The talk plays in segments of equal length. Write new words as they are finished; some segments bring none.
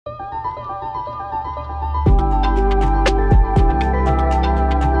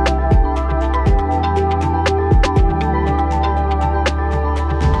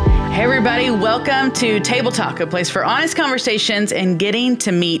everybody. Welcome to Table Talk, a place for honest conversations and getting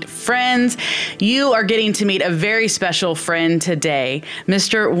to meet friends. You are getting to meet a very special friend today,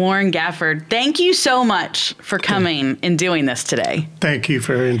 Mr. Warren Gafford. Thank you so much for coming and doing this today. Thank you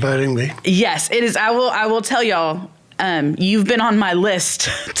for inviting me. Yes, it is. I will tell y'all, you've been on my list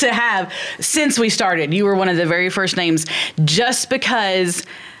to have since we started. You were one of the very first names just because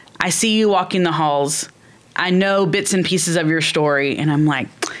I see you walking the halls. I know bits and pieces of your story, and I'm like,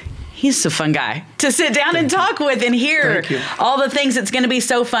 he's a fun guy to sit down and talk with and hear all the things. It's going to be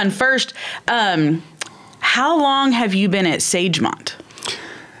so fun. First, how long have you been at Sagemont?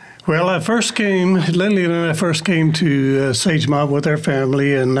 Well, Lillian and I first came to Sagemont with our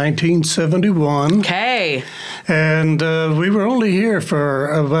family in 1971. Okay. And we were only here for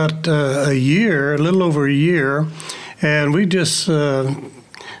about a year, a little over a year, and we just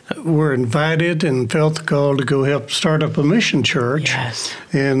were invited and felt the call to go help start up a mission church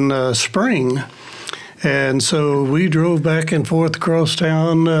in spring. And so we drove back and forth across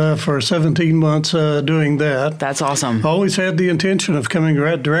town for 17 months doing that. That's awesome. Always had the intention of coming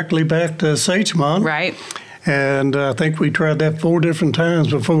directly back to Sagemont. Right. And I think we tried that 4 different times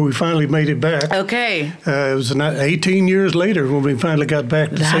before we finally made it back. Okay. It was 18 years later when we finally got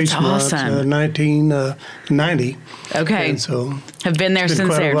back to Sagemont, 1990. Okay. And so have been there since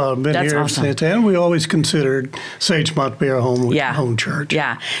quite there. A while. Been That's here awesome. since, and we always considered Sagemont to be our home church.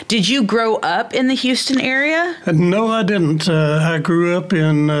 Yeah. Did you grow up in the Houston area? No, I didn't. I grew up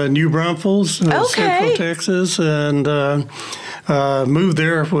in New Braunfels, Central Texas, and moved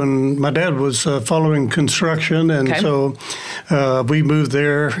there when my dad was following construction, and so we moved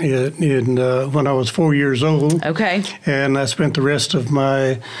there when I was 4 years old. Okay. And I spent the rest of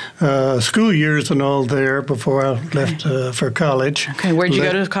my school years and all there before I left for college. Okay, where'd you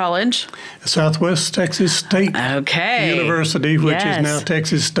go to college? Southwest Texas State University, which is now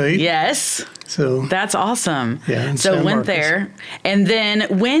Texas State. Yes. So that's awesome. Yeah. So went there. And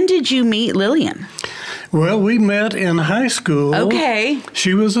then when did you meet Lillian? Well, we met in high school. Okay.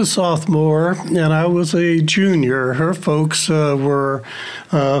 She was a sophomore, and I was a junior. Her folks were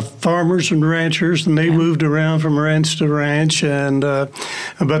farmers and ranchers, and they moved around from ranch to ranch. And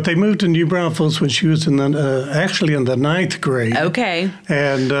but they moved to New Braunfels when she was actually in the 9th grade. Okay.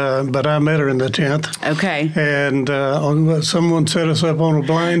 And but I met her in the 10th. Okay. And someone set us up on a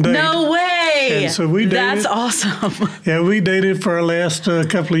blind date. No way. And so we dated. That's awesome. Yeah, we dated for our last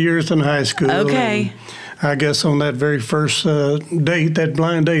couple of years in high school. Okay. I guess on that very first date, that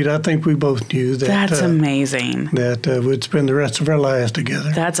blind date, I think we both knew that. That's amazing. That we'd spend the rest of our lives together.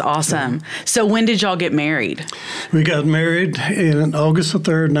 That's awesome. So when did y'all get married? We got married in August the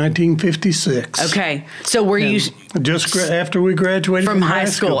 3rd, 1956. Okay. So were you... Just after we graduated from high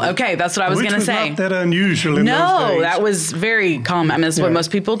school. Okay, that's what I was going to say. Which was not that unusual in those days. No, that was very common. I mean, that's what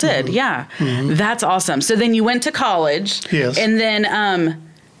most people did. Mm-hmm. Yeah. Mm-hmm. That's awesome. So then you went to college. Yes. And then...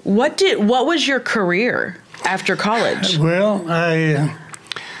 What was your career after college? Well, I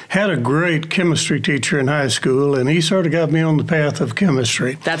had a great chemistry teacher in high school, and he sort of got me on the path of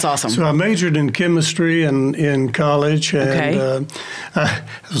chemistry. That's awesome. So I majored in chemistry in college, and I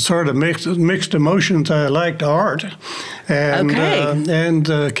sort of mixed emotions. I liked art and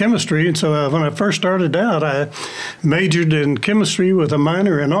chemistry, and so when I first started out, I majored in chemistry with a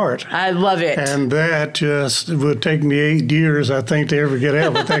minor in art. I love it. And that just would take me 8 years, I think, to ever get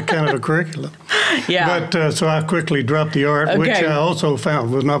out with that kind of a curriculum. Yeah. But so I quickly dropped the art, which I also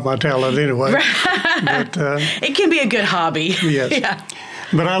found was not my talent anyway. But, it can be a good hobby. Yes. Yeah.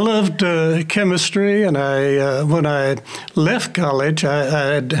 But I loved chemistry, and when I left college,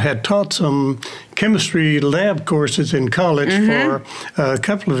 I had taught some chemistry lab courses in college for a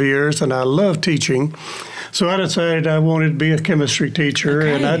couple of years, and I loved teaching. So I decided I wanted to be a chemistry teacher,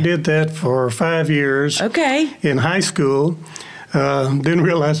 and I did that for 5 years in high school. Then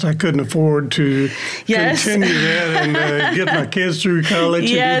realized I couldn't afford to continue that and get my kids through college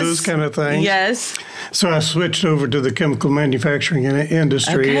and do those kind of things. Yes. So I switched over to the chemical manufacturing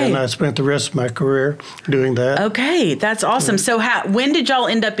industry, and I spent the rest of my career doing that. Okay, that's awesome. So when did y'all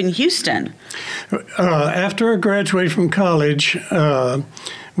end up in Houston? After I graduated from college,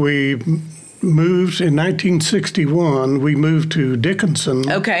 we moved in 1961. We moved to Dickinson.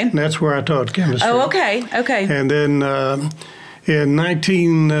 Okay. And that's where I taught chemistry. Oh, okay. And then in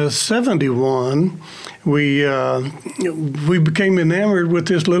 1971, we became enamored with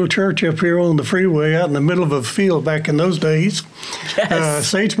this little church up here on the freeway out in the middle of a field back in those days.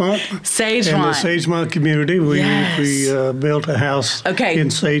 Yes. Sagemont. Sagemont. In the Sagemont community. We built a house in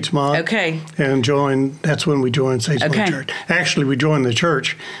Sagemont. Okay. And that's when we joined Sagemont Church. Actually, we joined the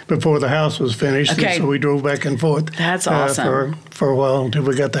church before the house was finished. Okay. And so we drove back and forth. That's awesome. For a while until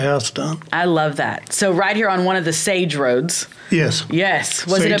we got the house done. I love that. So right here on one of the Sage roads. Yes. Yes.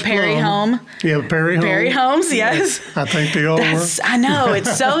 Was it a Perry Plum. home? Yeah, Perry home. Perry homes, yes. I think they all were. I know.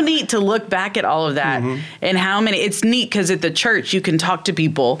 It's so neat to look back at all of that and how many. It's neat because at the church you can talk to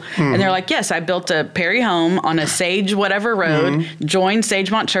people and they're like, yes, I built a Perry home on a Sage whatever road, joined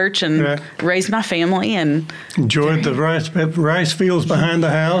Sagemont Church and raised my family and enjoyed the rice fields behind the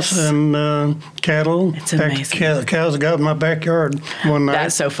house and cattle. It's amazing. Cows got in my backyard one night.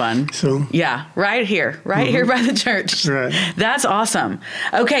 That's so fun. So yeah, right here by the church. Right. That's awesome.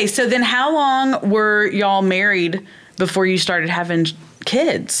 Okay, so then how long were y'all married before you started having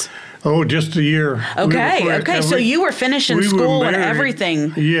kids? Oh, just a year. Okay. So you were finishing school and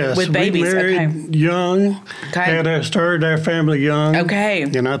everything with babies. We married young. Started our family young. Okay.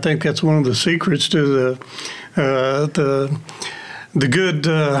 And I think that's one of the secrets to the good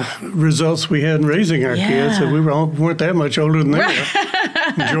results we had in raising our kids. So we weren't that much older than they were.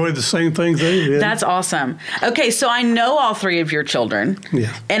 Enjoyed the same things they did. That's awesome. Okay, so I know all three of your children.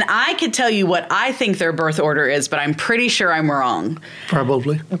 Yeah. And I could tell you what I think their birth order is, but I'm pretty sure I'm wrong.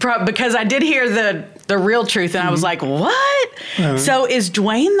 Probably. Because I did hear the real truth, and I was like, what? So is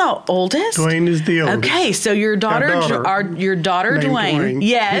Dwayne the oldest? Dwayne is the oldest. Okay, so your daughter Dwayne,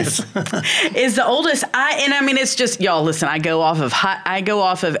 yes, is the oldest. It's just, y'all listen, I go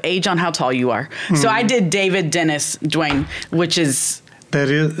off of age on how tall you are. So I did David, Dennis, Dwayne, which is... That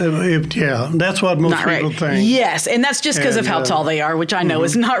is, that's what most people think. Yes, and that's just because of how tall they are, which I know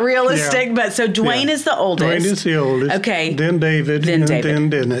is not realistic. Yeah. But so Dwayne is the oldest. Dwayne is the oldest. Okay. Then David. Then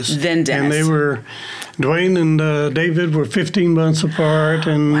Dennis. Then Dennis. And Dwayne and David were 15 months apart,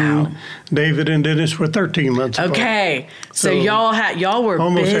 and David and Dennis were 13 months apart. Okay, so y'all were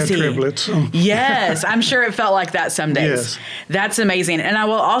almost busy. Had triplets. Yes, I'm sure it felt like that some days. Yes. That's amazing. And I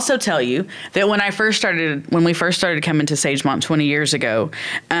will also tell you that when we first started coming to Sagemont 20 years ago,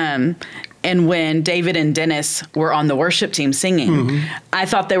 and when David and Dennis were on the worship team singing, I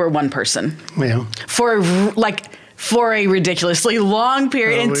thought they were one person. Yeah. For a ridiculously long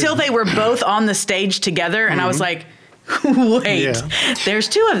period until they were both on the stage together. And I was like, wait, there's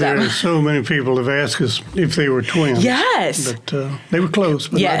two of them. There's so many people have asked us if they were twins. Yes. But they were close,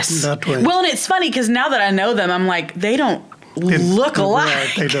 but not twins. Well, and it's funny because now that I know them, I'm like, they don't look alike.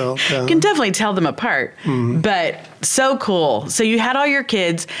 Right, they don't. You can definitely tell them apart. But so cool. So you had all your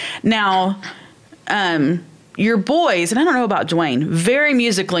kids. Now, your boys, and I don't know about Dwayne, very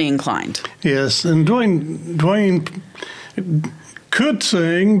musically inclined. Yes, and Dwayne could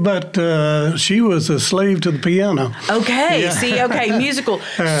sing, but she was a slave to the piano. Okay, musical.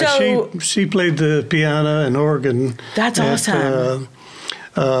 So she played the piano and organ. That's awesome.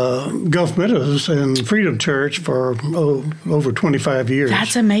 Gulf Meadows and Freedom Church for over 25 years.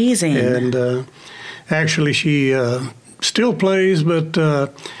 That's amazing. And actually, she still plays,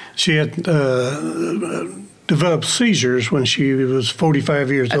 but she had developed seizures when she was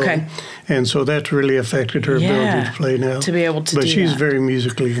 45 years old. And so that really affected her ability to play now. To be able to do that. But she's very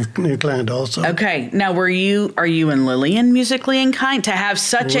musically inclined also. Okay. Now, are you and Lillian musically inclined to have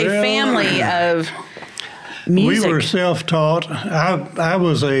such a family of music? We were self-taught. I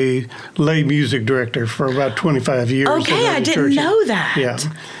was a lay music director for about 25 years. Okay, I didn't know that. Yeah.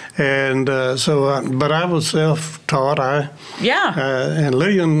 And but I was self-taught. And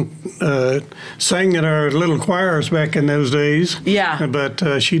Lillian sang in our little choirs back in those days. Yeah.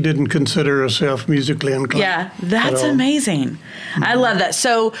 But she didn't consider herself musically inclined. Yeah, that's amazing. I love that.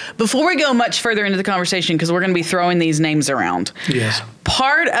 So before we go much further into the conversation, because we're going to be throwing these names around. Yes.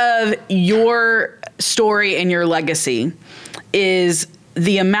 Part of your story and your legacy is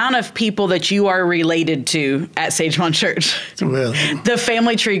the amount of people that you are related to at Sagemont Church. Well, the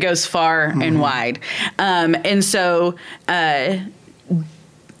family tree goes far and wide. And so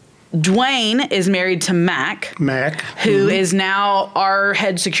Dwayne is married to Mac, who is now our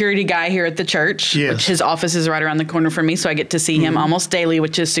head security guy here at the church. Yes. Which his office is right around the corner from me, so I get to see him almost daily,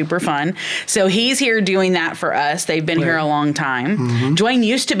 which is super fun. So he's here doing that for us. They've been here a long time. Dwayne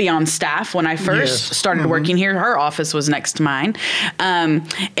used to be on staff when I first started working here. Her office was next to mine. And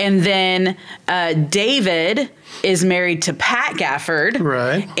then David is married to Pat Gafford.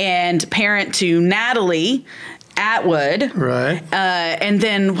 Right. And parent to Natalie Atwood. Right. And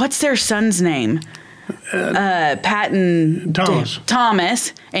then what's their son's name? Patton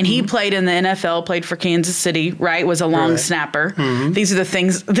Thomas, and he played in the NFL, played for Kansas City, right? Was a long snapper. These are the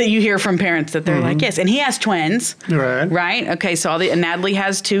things that you hear from parents that they're like, yes. And he has twins, right? Okay, so and Natalie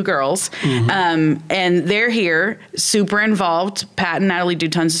has 2 girls, and they're here, super involved. Pat and Natalie do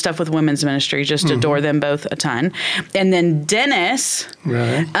tons of stuff with women's ministry, just adore them both a ton. And then Dennis,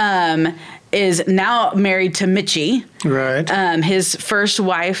 is now married to Mitchie. Right. His first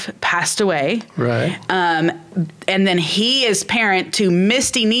wife passed away. Right. And then he is parent to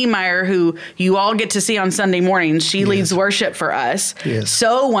Misty Niemeyer, who you all get to see on Sunday mornings. She leads worship for us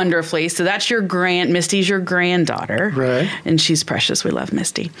so wonderfully. So that's Misty's your granddaughter. Right. And she's precious. We love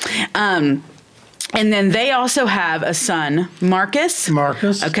Misty. And then they also have a son, Marcus.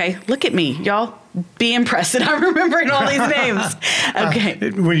 Okay, look at me, y'all. Be impressed that I'm remembering all these names.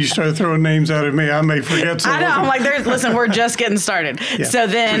 Okay. When you start throwing names out at me, I may forget some. I know. I'm like, listen, we're just getting started. Yeah. So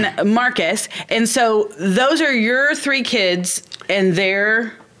then Marcus. And so those are your 3 kids and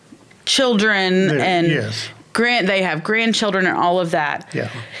their children they have grandchildren and all of that.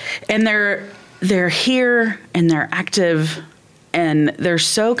 Yeah. And they're here and they're active. And they're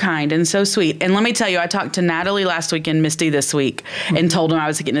so kind and so sweet. And let me tell you, I talked to Natalie last week and Misty this week and told them I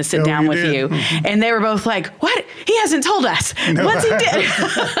was getting to sit down with you. And they were both like, what? He hasn't told us. What's he did?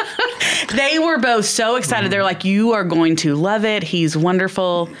 They were both so excited. They're like, you are going to love it. He's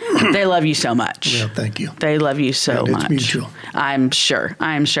wonderful. They love you so much. Yeah, thank you. They love you so much. It's mutual. I'm sure.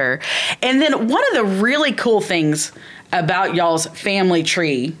 And then one of the really cool things about y'all's family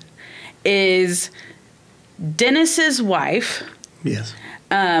tree is Dennis's wife. Yes.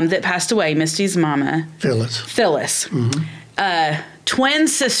 That passed away, Misty's mama. Phyllis. Twin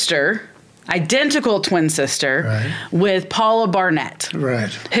sister, identical twin sister, with Paula Barnett.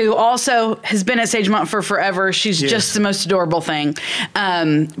 Right. Who also has been at Sagemont for forever. She's just the most adorable thing.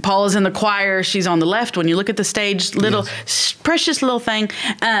 Paula's in the choir. She's on the left when you look at the stage. Little, precious little thing.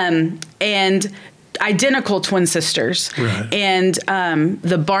 And identical twin sisters. Right. And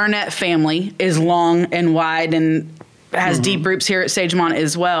the Barnett family is long and wide and has deep roots here at Sagemont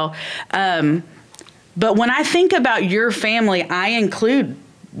as well. But when I think about your family, I include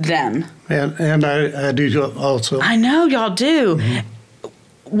them. And I do also. I know y'all do.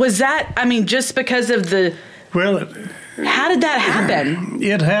 Was that, just because of the... Well... How did that happen?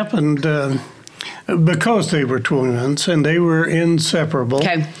 It happened because they were twins and they were inseparable.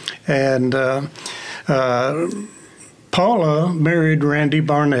 Okay. And... Paula married Randy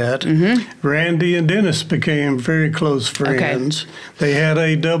Barnett. Randy and Dennis became very close friends. Okay. They had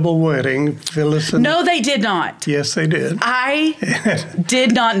a double wedding. Phyllis and No, they did not. Yes, they did. I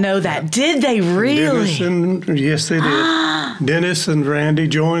did not know that. Did they really? Yes, they did. Dennis and Randy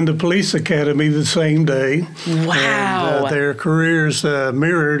joined the police academy the same day. Wow. And, their careers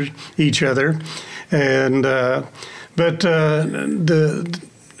mirrored each other. And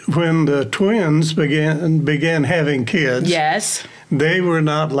when the twins began having kids, they were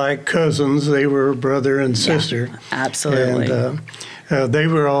not like cousins. They were brother and sister. Yeah, absolutely. And they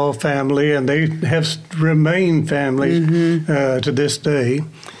were all family, and they have remained family to this day.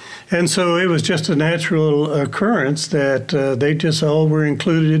 And so it was just a natural occurrence that they just all were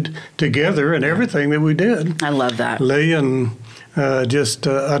included together in everything that we did. I love that. Lillian just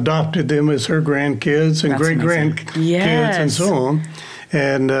adopted them as her grandkids and great-grandkids and so on.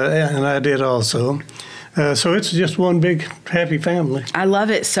 And I did also. So it's just one big happy family. I love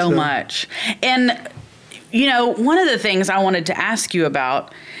it so much. And, one of the things I wanted to ask you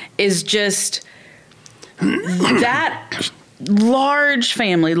about is just that large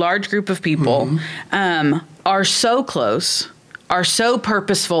family, large group of people are so close, are so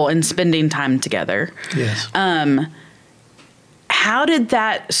purposeful in spending time together. Yes. How did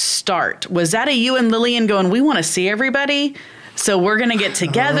that start? Was that a you and Lillian going, we want to see everybody? So we're going to get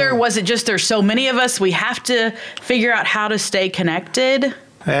together? Was it just there's so many of us, we have to figure out how to stay connected?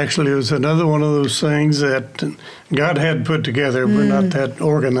 Actually, it was another one of those things that God had put together. We're not that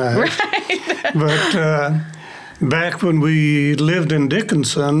organized. Right. But back when we lived in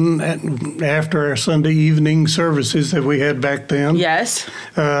Dickinson, after our Sunday evening services that we had back then,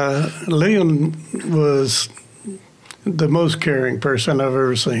 Lillian was the most caring person I've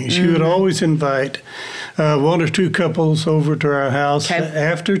ever seen. She would always invite 1 or 2 couples over to our house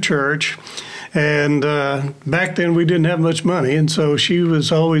after church. And back then we didn't have much money, and so she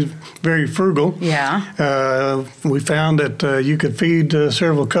was always very frugal. Yeah. We found that you could feed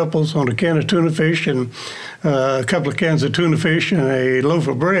several couples on a can of tuna fish and a couple of cans of tuna fish and a loaf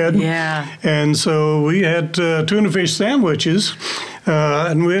of bread. Yeah. And so we had tuna fish sandwiches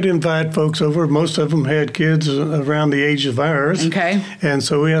And we'd invite folks over. Most of them had kids around the age of ours. Okay. And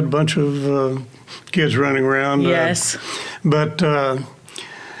so we had a bunch of kids running around. Yes. But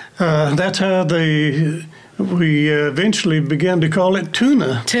that's how we eventually began to call it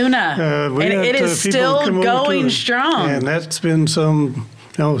tuna. Tuna. And it is still going strong. And that's been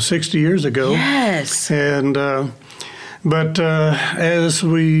 60 years ago. Yes. And but as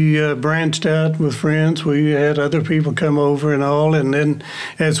we branched out with friends, we had other people come over and all. And then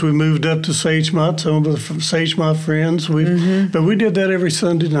as we moved up to Sagemont, some of the Sagemont friends, but we did that every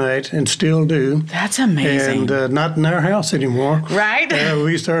Sunday night and still do. That's amazing. And not in our house anymore. Right.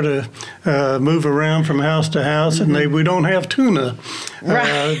 We started to move around from house to house, and we don't have tuna.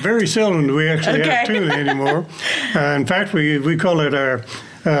 Right. Very seldom do we actually have tuna anymore. In fact, we call it our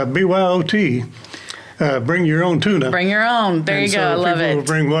BYOT. Bring your own tuna. Bring your own. There you go. I love it. People will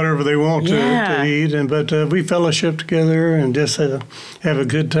bring whatever they want to eat, but we fellowship together and just have a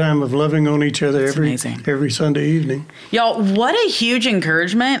good time of loving on each other every Sunday evening. Y'all, what a huge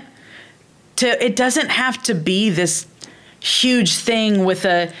encouragement! It doesn't have to be this huge thing with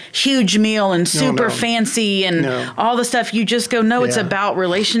a huge meal and super fancy and all the stuff. You just go, it's about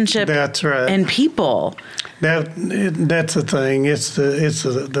relationship. That's right. And people. That's the thing. It's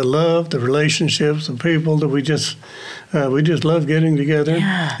the love, the relationships, the people that we just love getting together.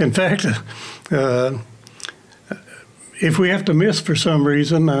 Yeah. In fact, if we have to miss for some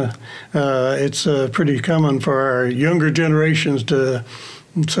reason, it's pretty common for our younger generations to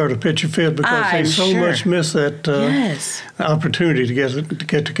sort of pitch a fit because they so much miss that opportunity to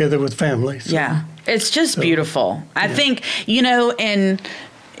get together with family. So, yeah, it's just beautiful. I think, and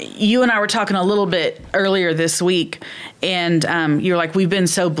you and I were talking a little bit earlier this week, and you're like, we've been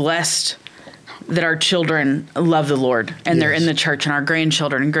so blessed that our children love the Lord and they're in the church, and our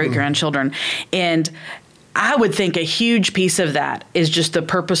grandchildren and great-grandchildren. And I would think a huge piece of that is just the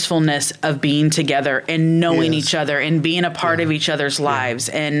purposefulness of being together and knowing each other and being a part of each other's lives,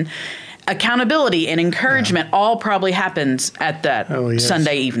 and accountability and encouragement all probably happens at that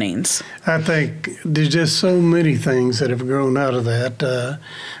Sunday evenings. I think there's just so many things that have grown out of that.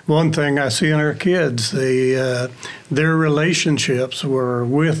 One thing I see in our kids, their relationships were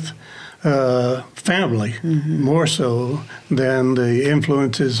with family more so than the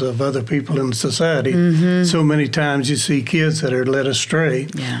influences of other people in society. So many times you see kids that are led astray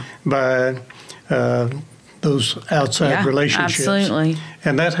by those outside relationships. Absolutely.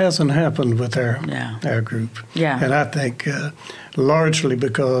 And that hasn't happened with our group. Yeah. And I think largely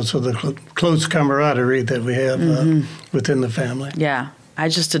because of the close camaraderie that we have within the family. Yeah. I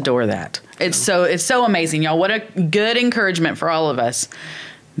just adore that. It's so amazing, y'all. What a good encouragement for all of us.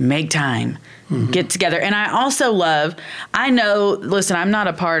 Make time. Get together. And I also listen, I'm not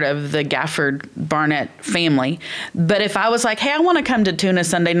a part of the Gafford Barnett family, but if I was like, hey, I want to come to Tuna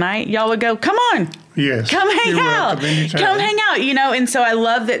Sunday night, y'all would go, come on. Yes. Come hang out. Come hang out, And so I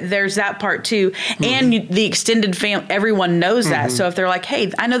love that there's that part too. And the extended family, everyone knows that. So if they're like, hey,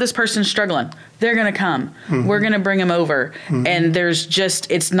 I know this person's struggling, they're going to come. We're going to bring them over. And there's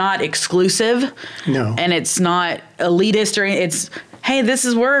it's not exclusive. No. And it's not elitist or it's, hey,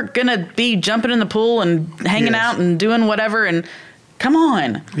 we're going to be jumping in the pool and hanging out and doing whatever, and come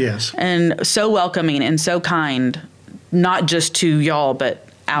on. Yes. And so welcoming and so kind, not just to y'all, but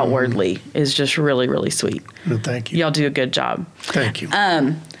outwardly is just really, really sweet. Well, thank you. Y'all do a good job. Thank you.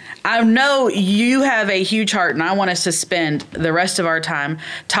 I know you have a huge heart, and I want us to spend the rest of our time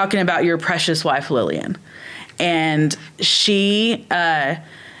talking about your precious wife, Lillian. And she, I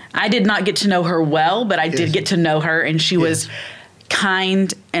did not get to know her well, but I did get to know her, and she was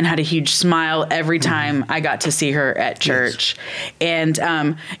kind and had a huge smile every time I got to see her at church. And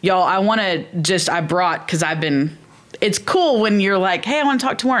y'all, it's cool when you're like, hey, I want to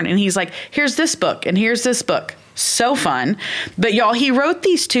talk to Warren. And he's like, here's this book and here's this book. So fun. But y'all, he wrote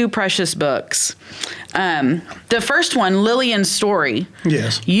these two precious books. The first one, Lillian's Story.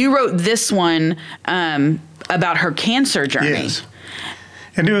 Yes. You wrote this one about her cancer journey. Yes.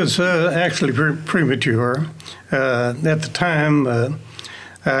 And it was actually premature. At the time,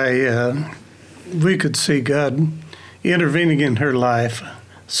 we could see God intervening in her life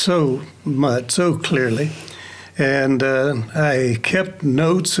so much, so clearly. And I kept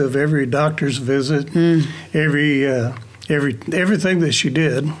notes of every doctor's visit, everything that she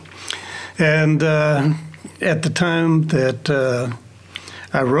did. And at the time that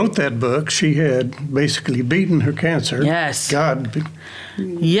I wrote that book, she had basically beaten her cancer. Yes. God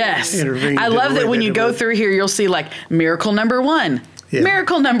intervened. I love that when you go through here, you'll see like miracle number 1,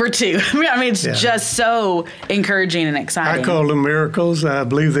 miracle number 2. I mean, it's just so encouraging and exciting. I call them miracles. I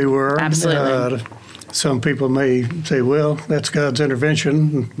believe they were. Absolutely. some people may say, well, that's God's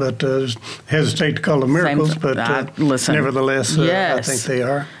intervention, but hesitate to call them miracles, but listen, nevertheless, yes. I think they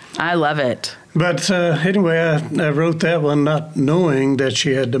are. I love it. But anyway, I wrote that one not knowing that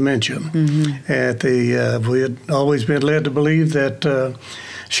she had dementia. Mm-hmm. We had always been led to believe that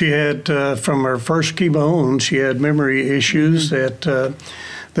she had, from her first chemo on, she had memory issues that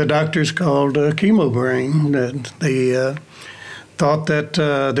the doctors called chemo brain. They thought that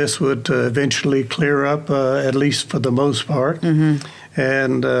this would eventually clear up, at least for the most part. Mm-hmm.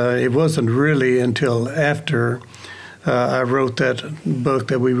 And it wasn't really until after I wrote that book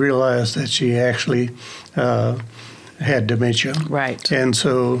that we realized that she actually had dementia. Right. And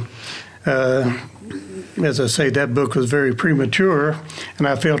so, as I say, that book was very premature, and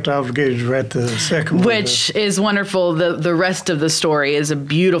I felt obligated to write the second one. Which is wonderful. The rest of the story is a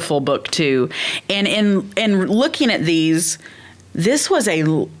beautiful book, too. And in looking at these, this was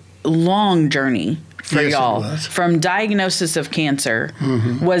a long journey for y'all. It was. From diagnosis of cancer.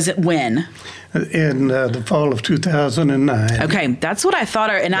 Mm-hmm. Was it when? In the fall of 2009. Okay, that's what I thought.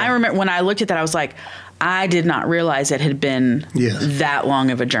 And I remember when I looked at that, I was like, I did not realize it had been that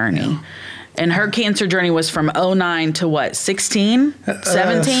long of a journey. Yeah. And her cancer journey was from 2009 to what, 16,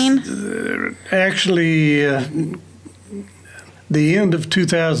 17? Actually, the end of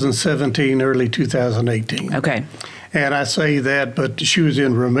 2017, early 2018. Okay. And I say that, but she was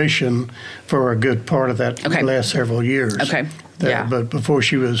in remission for a good part of that last several years. Okay. But before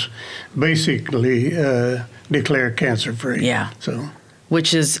she was basically declared cancer-free. Yeah. So,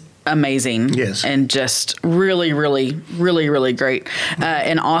 which is amazing. Yes. And just really, really, really, really great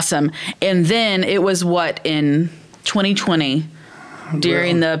and awesome. And then it was what, in 2020,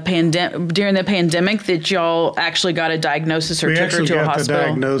 during the pandemic that y'all actually got a diagnosis or took her to a hospital? We actually got the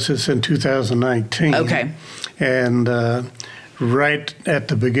diagnosis in 2019. Okay. And right at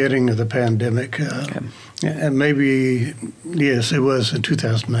the beginning of the pandemic. And maybe, yes, it was in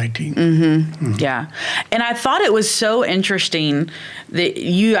 2019. Mm-hmm. Mm-hmm. Yeah. And I thought it was so interesting that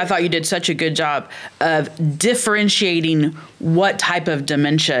I thought you did such a good job of differentiating what type of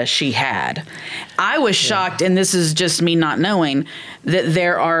dementia she had. I was shocked, and this is just me not knowing, that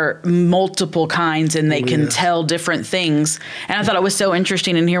there are multiple kinds and they can tell different things. And I thought it was so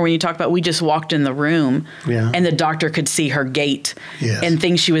interesting in here when you talked about we just walked in the room and the doctor could see her gait and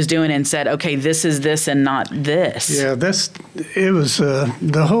things she was doing and said, okay, this is this and not this. Yeah, it was,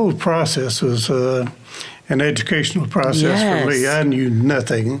 the whole process was an educational process for me. I knew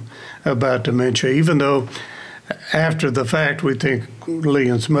nothing about dementia, even though after the fact we think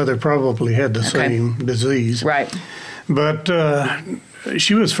Lillian's mother probably had the same disease. Right. But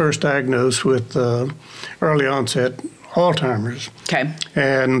she was first diagnosed with early onset Alzheimer's. Okay.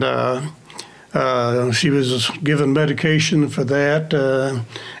 And she was given medication for that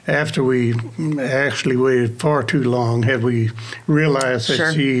after we actually waited far too long had we realized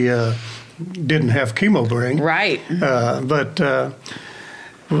that she didn't have chemo brain. Right. But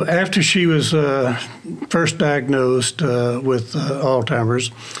after she was first diagnosed with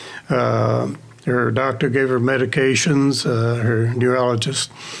Alzheimer's, her doctor gave her medications, her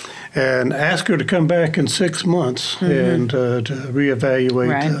neurologist, and asked her to come back in 6 months and to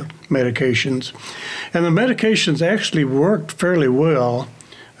reevaluate medications. And the medications actually worked fairly well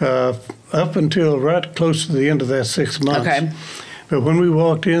up until right close to the end of that 6 months. Okay. But when we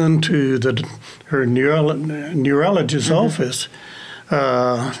walked into her neurologist's office,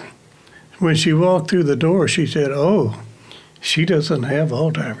 when she walked through the door, she said, "Oh, she doesn't have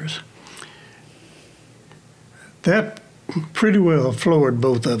Alzheimer's." That pretty well floored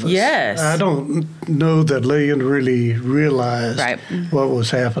both of us. Yes. I don't know that Lillian really realized what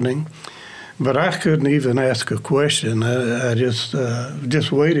was happening, but I couldn't even ask a question. I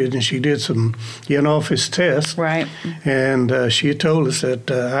just waited, and she did some in-office tests. Right. And she told us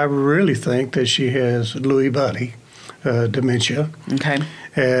that I really think that she has Lewy body dementia. Okay.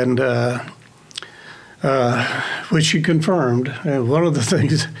 And which she confirmed. And one of the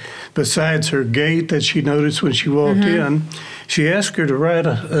things, besides her gait that she noticed when she walked in, she asked her to write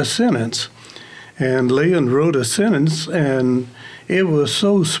a sentence. And Lillian wrote a sentence, and it was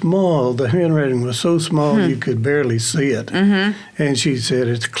so small, the handwriting was so small you could barely see it. And she said,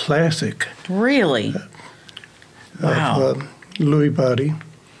 "It's classic." Really? Wow. Lewy body.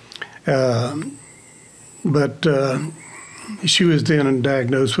 But she was then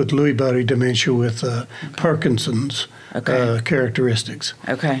diagnosed with Lewy body dementia with Parkinson's characteristics.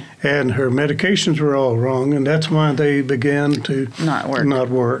 Okay. And her medications were all wrong, and that's why they began to not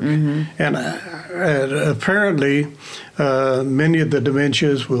work. Mm-hmm. And apparently, many of the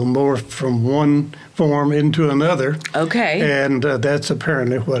dementias will morph from one form into another. Okay. And that's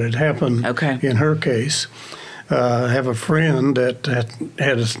apparently what had happened in her case. I have a friend that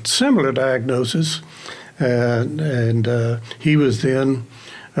had a similar diagnosis, and he was then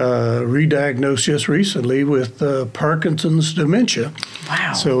re-diagnosed just recently with Parkinson's dementia.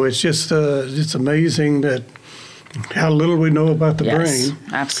 Wow. So it's just it's amazing that how little we know about the brain.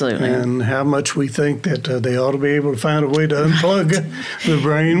 Absolutely. And how much we think that they ought to be able to find a way to unplug the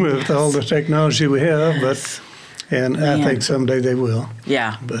brain with all the technology we have. But I think someday they will.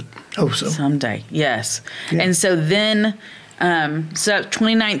 Yeah. But hope so. Someday, yes. Yeah. And so then, so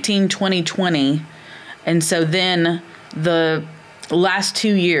 2019, 2020, and so then the last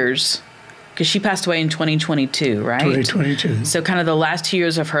 2 years, because she passed away in 2022, right? 2022. So kind of the last 2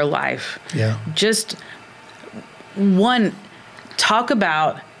 years of her life. Yeah. Just talk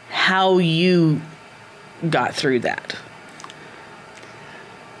about how you got through that.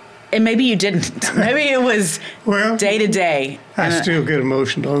 And maybe you didn't. Maybe it was day to day. I still get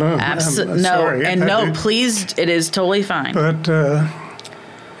emotional. No, absolutely. Sorry. Please, it is totally fine. But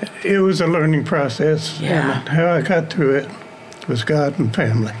it was a learning process. Yeah. And how I got through it was God and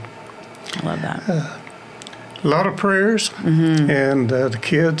family. I love that. A lot of prayers, and the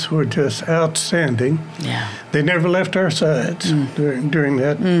kids were just outstanding. Yeah. They never left our sides during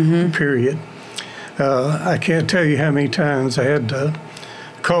that period. I can't tell you how many times I had to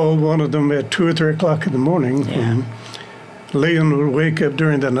call one of them at 2 or 3 o'clock in the morning. Yeah. Lillian would wake up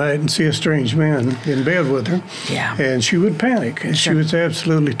during the night and see a strange man in bed with her. Yeah. And she would panic, and she was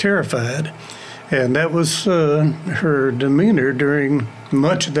absolutely terrified. And that was her demeanor during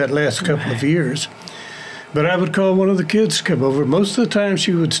much of that last couple of years. But I would call one of the kids to come over. Most of the time,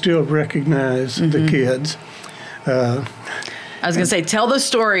 she would still recognize the kids. I was going to say, tell the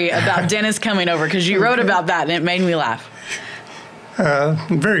story about Dennis coming over, because you wrote about that, and it made me laugh.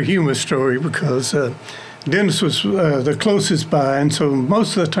 Very humorous story, because Dennis was the closest by, and so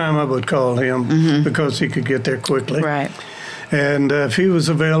most of the time I would call him because he could get there quickly. Right. And if he was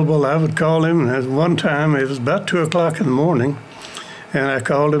available, I would call him. And at one time, it was about 2 o'clock in the morning, and I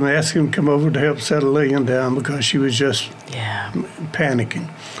called him and asked him to come over to help settle Lillian down because she was just panicking.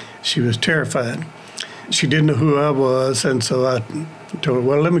 She was terrified. She didn't know who I was, and so I told her,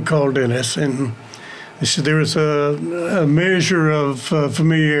 well, let me call Dennis. And there was a measure of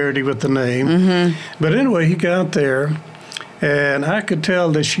familiarity with the name. But anyway, he got there, and I could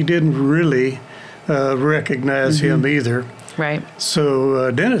tell that she didn't really recognize him either. Right.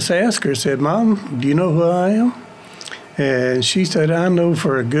 So Dennis asked her, said, Mom, do you know who I am? And she said, I know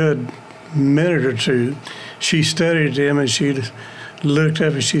for a good minute or two. She studied him, and she looked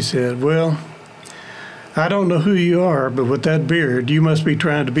up and she said, well, I don't know who you are, but with that beard, you must be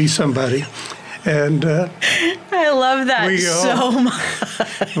trying to be somebody. And I love that so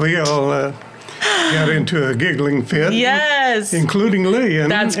much. We all got into a giggling fit. Yes. Including Lillian.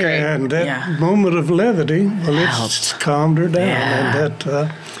 That's great. And that moment of levity, well, it's calmed her down. Yeah.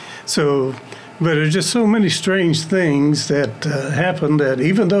 And but there's just so many strange things that happened that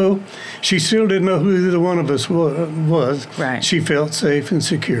even though she still didn't know who either one of us was, she felt safe and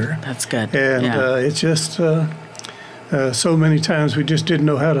secure. That's good. And it's just so many times we just didn't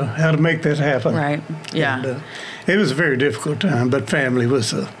know how to make that happen. Right. Yeah. And, it was a very difficult time, but family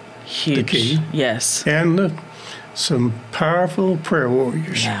was huge. The key. Yes. And some powerful prayer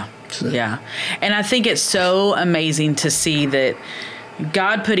warriors. Yeah. And I think it's so amazing to see that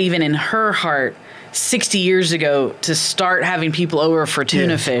God put even in her heart 60 years ago to start having people over for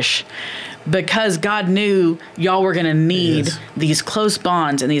tuna fish, because God knew y'all were going to need these close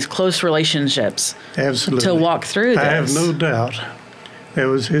bonds and these close relationships to walk through this. I have no doubt that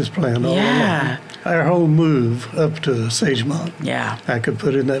was his plan all along. Our whole move up to Sagemont, I could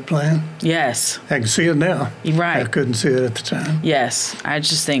put in that plan. Yes. I can see it now. Right. I couldn't see it at the time. Yes. I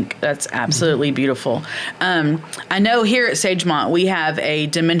just think that's absolutely beautiful. I know here at Sagemont, we have a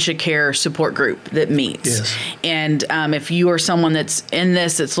dementia care support group that meets. Yes. And if you are someone that's in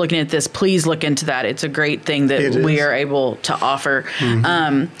this, that's looking at this, please look into that. It's a great thing that we are able to offer.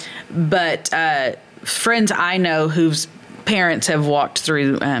 But friends I know whose parents have walked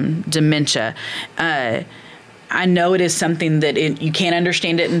through dementia, I know it is something that you can't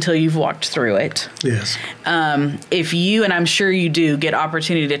understand it until you've walked through it. Yes. If you, and I'm sure you do, get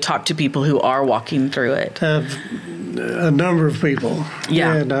opportunity to talk to people who are walking through it. Have a number of people.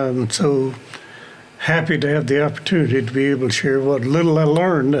 Yeah. And so happy to have the opportunity to be able to share what little I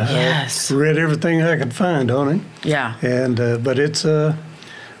learned. Yes. I read everything I could find on it. Yeah. And but it's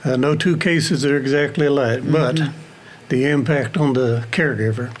no two cases are exactly alike, but the impact on the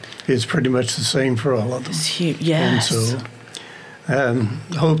caregiver is pretty much the same for all of them. It's huge. Yes. And so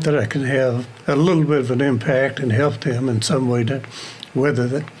I hope that I can have a little bit of an impact and help them in some way to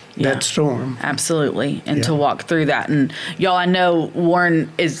weather that storm. Absolutely. And to walk through that. And y'all, I know Warren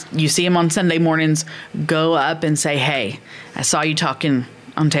you see him on Sunday mornings, go up and say, hey, I saw you talking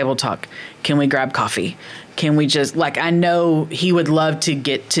on Table Talk. Can we grab coffee? Can we just, I know he would love to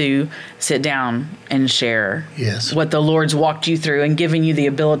get to sit down and share what the Lord's walked you through and given you the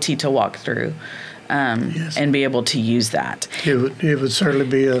ability to walk through and be able to use that. It would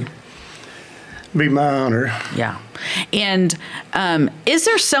certainly be my honor. Yeah. And is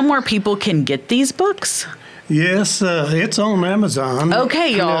there somewhere people can get these books? Yes, it's on Amazon.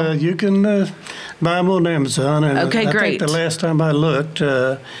 Okay, y'all. You can buy them on Amazon. And okay, I great. think the last time I looked,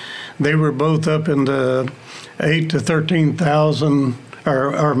 they were both up in the 8,000 to 13,000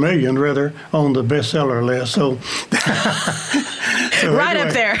 or million rather on the bestseller list. So, right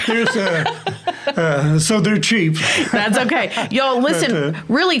up there. So they're cheap. That's okay. Y'all, listen,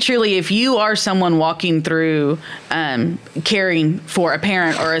 really, truly, if you are someone walking through caring for a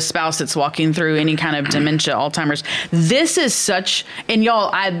parent or a spouse that's walking through any kind of dementia, Alzheimer's, this is such, and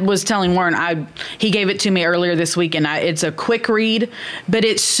y'all, I was telling Warren, he gave it to me earlier this week, and it's a quick read, but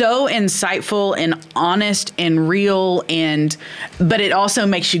it's so insightful and honest and real, but it also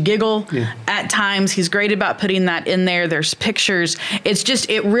makes you giggle at times. He's great about putting that in there. There's pictures.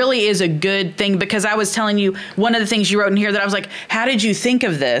 It really is a good thing, because I was telling you one of the things you wrote in here that I was like, how did you think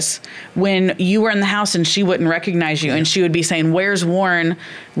of this when you were in the house and she wouldn't recognize you and she would be saying, where's Warren?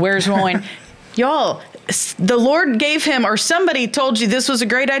 Where's Warren? Y'all, the Lord gave him, or somebody told you this was a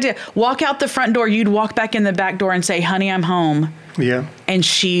great idea. Walk out the front door. You'd walk back in the back door and say, honey, I'm home. Yeah. And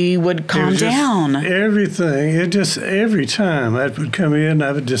she would calm down. Everything. Every time I would come in,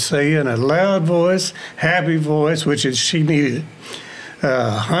 I would just say in a loud voice, happy voice, which is she needed.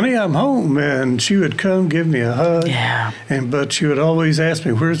 Honey, I'm home. And she would come give me a hug. Yeah. But she would always ask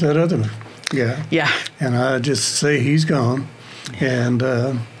me, where's that other guy? Yeah. And I'd just say, he's gone. Yeah.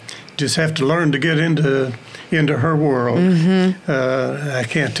 And just have to learn to get into her world. I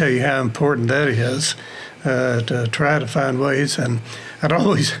can't tell you how important that is, to try to find ways. And I'd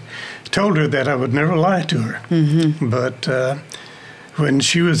always told her that I would never lie to her. But when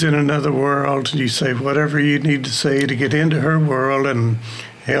she was in another world, you say whatever you need to say to get into her world and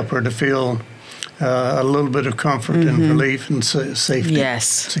help her to feel a little bit of comfort and relief and safety,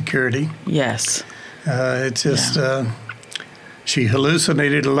 security. Yes. It's just, she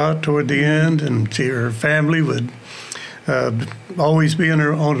hallucinated a lot toward the end, and her family would always be on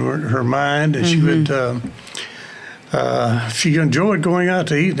her mind, and she would, she enjoyed going out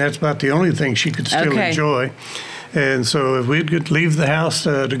to eat, and that's about the only thing she could still enjoy. And so if we'd leave the house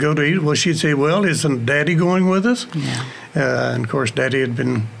to go to eat, well, she'd say, well, isn't Daddy going with us? Yeah. And, of course, Daddy had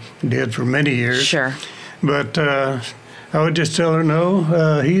been dead for many years. Sure. But I would just tell her,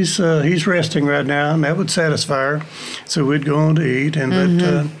 no, he's resting right now, and that would satisfy her. So we'd go on to eat.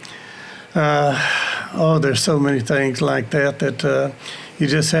 And but there's so many things like that you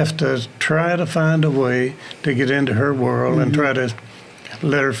just have to try to find a way to get into her world and try to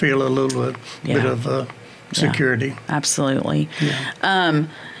let her feel a little bit of security. Yeah, absolutely. Yeah.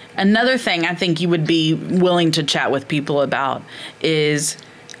 Another thing I think you would be willing to chat with people about is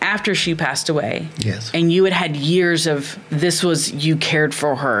after she passed away. Yes. And you had years of you cared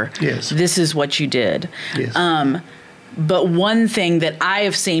for her. Yes. This is what you did. Yes. But one thing that I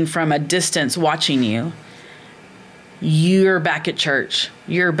have seen from a distance watching you're back at church.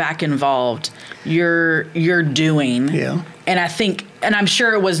 You're back involved. You're doing. Yeah. And I think, and I'm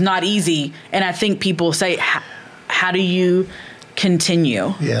sure it was not easy. And I think people say, how do you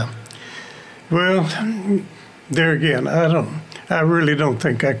continue? Yeah. Well, there again, I really don't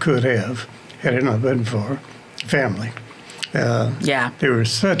think I could have had it not been for family. They were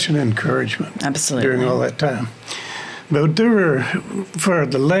such an encouragement. Absolutely. During all that time. But for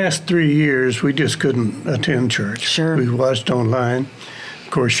the last 3 years, we just couldn't attend church. Sure. We watched online.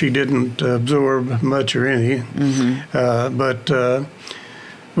 Of course, she didn't absorb much or any. But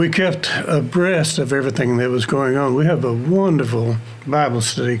we kept abreast of everything that was going on. We have a wonderful Bible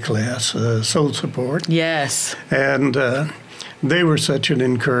study class, Soul Support. Yes. And they were such an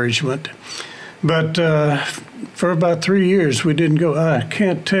encouragement. But for about 3 years, we didn't go. I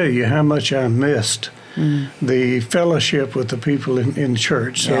can't tell you how much I missed the fellowship with the people in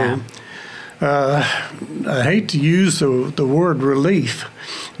church. So I hate to use the word relief,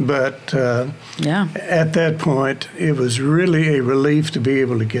 but at that point, it was really a relief to be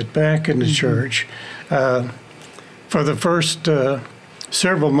able to get back in the church. For the first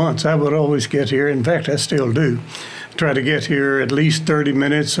several months, I would always get here. In fact, I still do. Try to get here at least 30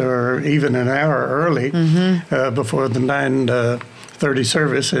 minutes or even an hour early before the 9:30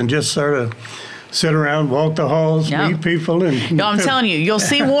 service, and just sort of sit around, walk the halls, meet people. And I'm telling you, you'll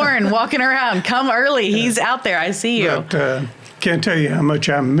see Warren walking around. Come early. He's out there. I see you. But can't tell you how much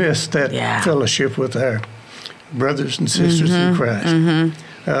I miss that fellowship with our brothers and sisters in Christ.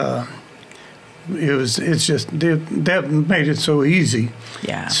 That made it so easy.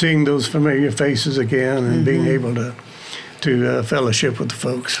 Seeing those familiar faces again and being able to fellowship with the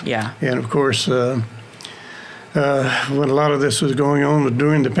folks. And of course, when a lot of this was going on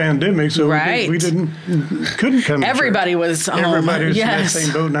during the pandemic, so we couldn't come. Everybody was home. Everybody was in that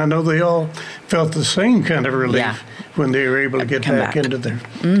same boat, and I know they all felt the same kind of relief when they were able to get back into their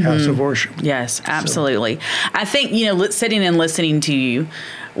house of worship. Yes, absolutely. So. I think, sitting and listening to you,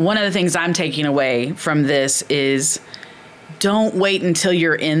 one of the things I'm taking away from this is don't wait until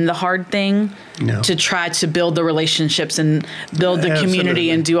you're in the hard thing to try to build the relationships and build the community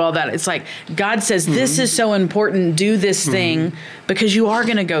and do all that. It's like God says, this is so important. Do this thing because you are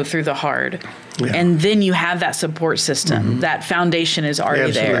going to go through the hard. And then you have that support system. That foundation is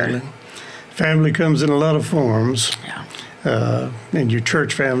already there. Family comes in a lot of forms. And your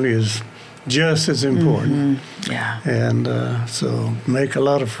church family is just as important. And so make a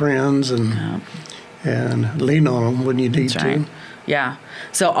lot of friends and lean on them when you need to.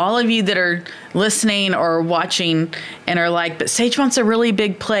 So all of you that are listening or watching and are like, but Sagemont's a really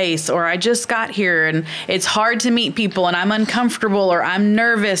big place, or I just got here and it's hard to meet people and I'm uncomfortable or I'm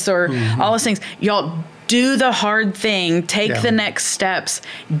nervous or all those things. Y'all do the hard thing, take the next steps,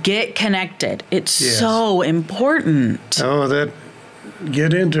 get connected. It's so important.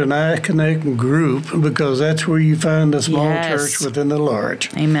 Get into an iConnect group because that's where you find a small church within the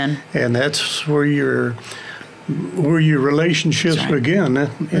large. Amen. And that's where your relationships begin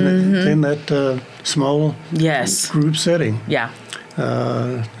in that small group setting.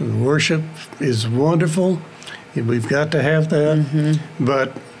 Worship is wonderful. We've got to have that.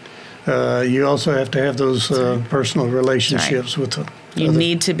 But you also have to have those personal relationships with them. You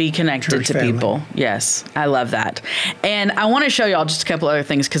need to be connected to people. Yes, I love that. And I want to show y'all just a couple other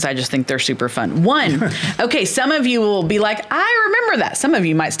things because I just think they're super fun. One, some of you will be like, I remember that. Some of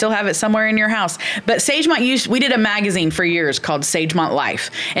you might still have it somewhere in your house. But Sagemont we did a magazine for years called Sagemont Life.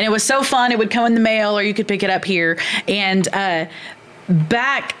 And it was so fun. It would come in the mail or you could pick it up here. And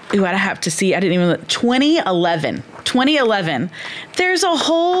back, I'd have to see, I didn't even look, 2011, there's a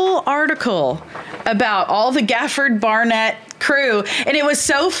whole article about all the Gafford Barnett crew. And it was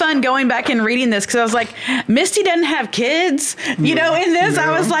so fun going back and reading this because I was like, Misty doesn't have kids, in this.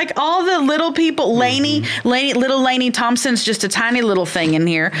 I was like, all the little people, little Lainey Thompson's just a tiny little thing in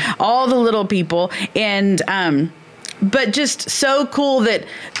here, all the little people. And, but just so cool that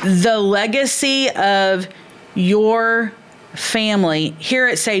the legacy of your family here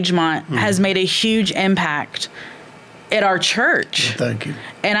at Sagemont has made a huge impact at our church. Thank you.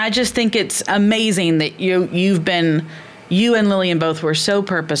 And I just think it's amazing that you and Lillian both were so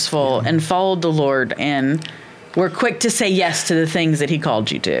purposeful and followed the Lord and were quick to say yes to the things that he called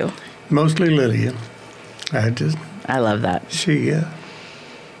you to. Mostly Lillian. I love that. She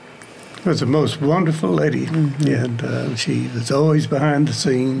was the most wonderful lady, and she was always behind the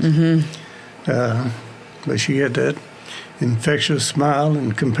scenes. But she had that infectious smile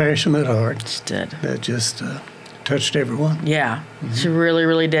and compassionate heart. She did. That just touched everyone. Yeah, she really,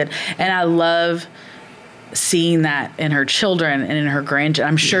 really did. And I love seeing that in her children and in her grandchildren.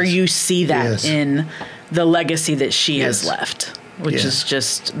 I'm sure you see that in the legacy that she has left, which is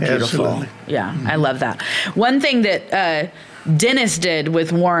just beautiful. Absolutely. Yeah, I love that. One thing that Dennis did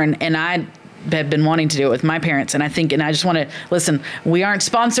with Warren, and I have been wanting to do it with my parents, and I just want to listen, we aren't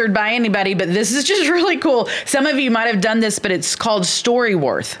sponsored by anybody, but this is just really cool. Some of you might have done this, but it's called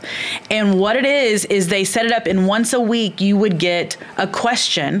Storyworth. And what it is they set it up, and once a week you would get a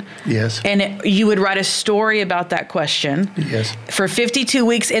question. Yes. And you would write a story about that question. Yes. For 52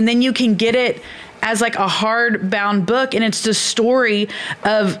 weeks, and then you can get it as like a hardbound book, and it's the story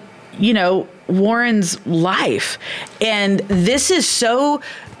of, Warren's life. And I just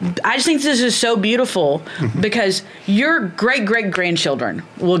think this is so beautiful because your great-great-grandchildren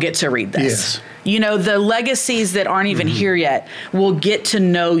will get to read this. Yes. The legacies that aren't even here yet will get to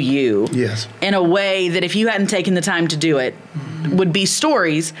know you in a way that if you hadn't taken the time to do it, would be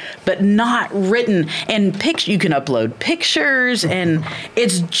stories, but not written. And you can upload pictures, and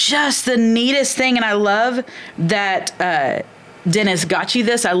it's just the neatest thing. And I love that Dennis got you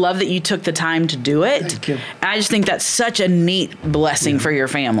this. I love that you took the time to do it. Thank you. I just think that's such a neat blessing for your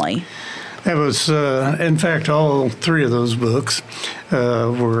family. That was, in fact, all three of those books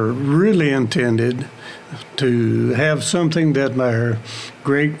were really intended to have something that my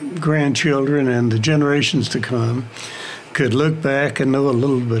great-grandchildren and the generations to come could look back and know a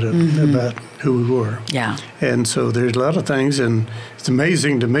little bit about who we were. Yeah. And so there's a lot of things, and it's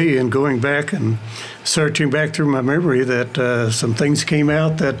amazing to me in going back and searching back through my memory that some things came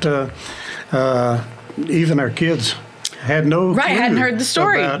out that even our kids had no clue hadn't heard the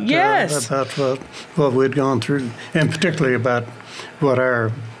story. About, yes. About what we'd gone through, and particularly about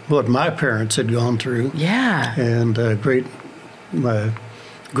what my parents had gone through. Yeah. And my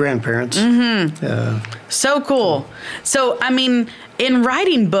grandparents. So cool. So, I mean, in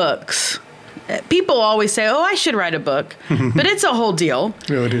writing books, people always say, oh, I should write a book. But it's a whole deal.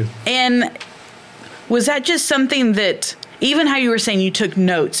 Yeah, it is. And was that just something that, even how you were saying you took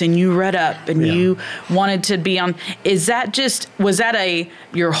notes and you read up and you wanted to be on, was that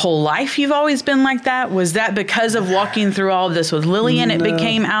your whole life you've always been like that? Was that because of walking through all of this with Lillian, it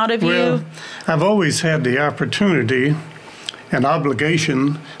became out of you? I've always had the opportunity and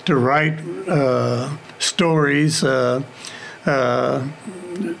obligation to write stories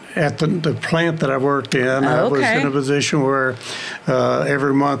at the plant that I worked in. I was in a position where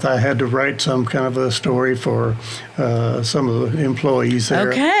every month I had to write some kind of a story for some of the employees there.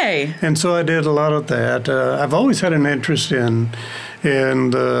 Okay. And so I did a lot of that. I've always had an interest in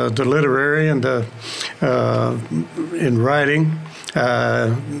the literary and in writing.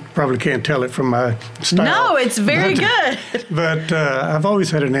 Probably can't tell it from my style. No, it's very good. But I've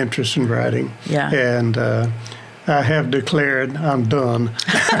always had an interest in writing. Yeah. And I have declared I'm done.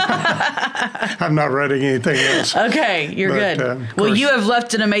 I'm not writing anything else. Okay, you're good. Well, you have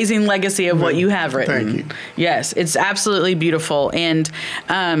left an amazing legacy of what you have written. Thank you. Yes, it's absolutely beautiful. And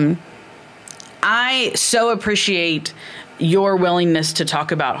I so appreciate your willingness to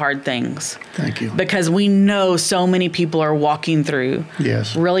talk about hard things. Thank you. Because we know so many people are walking through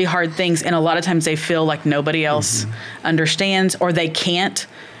really hard things, and a lot of times they feel like nobody else understands, or they can't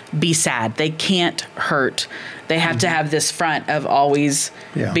be sad. They can't hurt. They have to have this front of always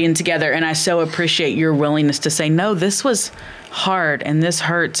being together. And I so appreciate your willingness to say, no, this was hard and this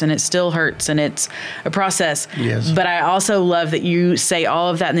hurts and it still hurts and it's a process. Yes. But I also love that you say all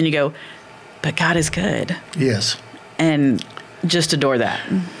of that and then you go, but God is good. Yes. And just adore that.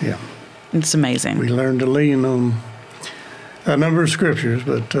 Yeah. It's amazing. We learn to lean on a number of scriptures,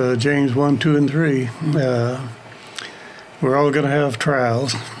 but James 1, 2, and 3, we're all going to have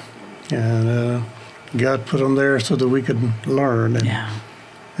trials. And God put them there so that we could learn and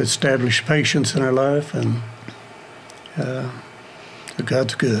establish patience in our life. And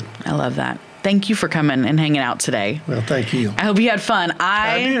God's good. I love that. Thank you for coming and hanging out today. Well, thank you. I hope you had fun.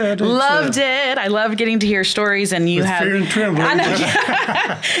 I did. Loved it. I love getting to hear stories, and you have fear and trembling. I know,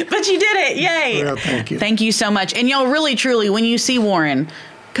 but you did it. Yay! Well, thank you. Thank you so much. And y'all, really, truly, when you see Warren,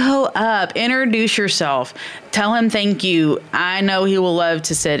 go up, introduce yourself, tell him thank you. I know he will love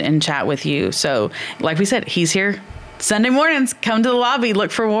to sit and chat with you. So, like we said, he's here Sunday mornings. Come to the lobby, look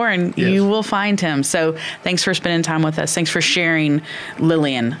for Warren. Yes. You will find him. So thanks for spending time with us. Thanks for sharing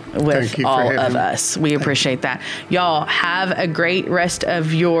Lillian with all of us. We appreciate that. Y'all have a great rest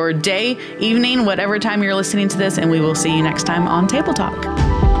of your day, evening, whatever time you're listening to this, and we will see you next time on Table Talk.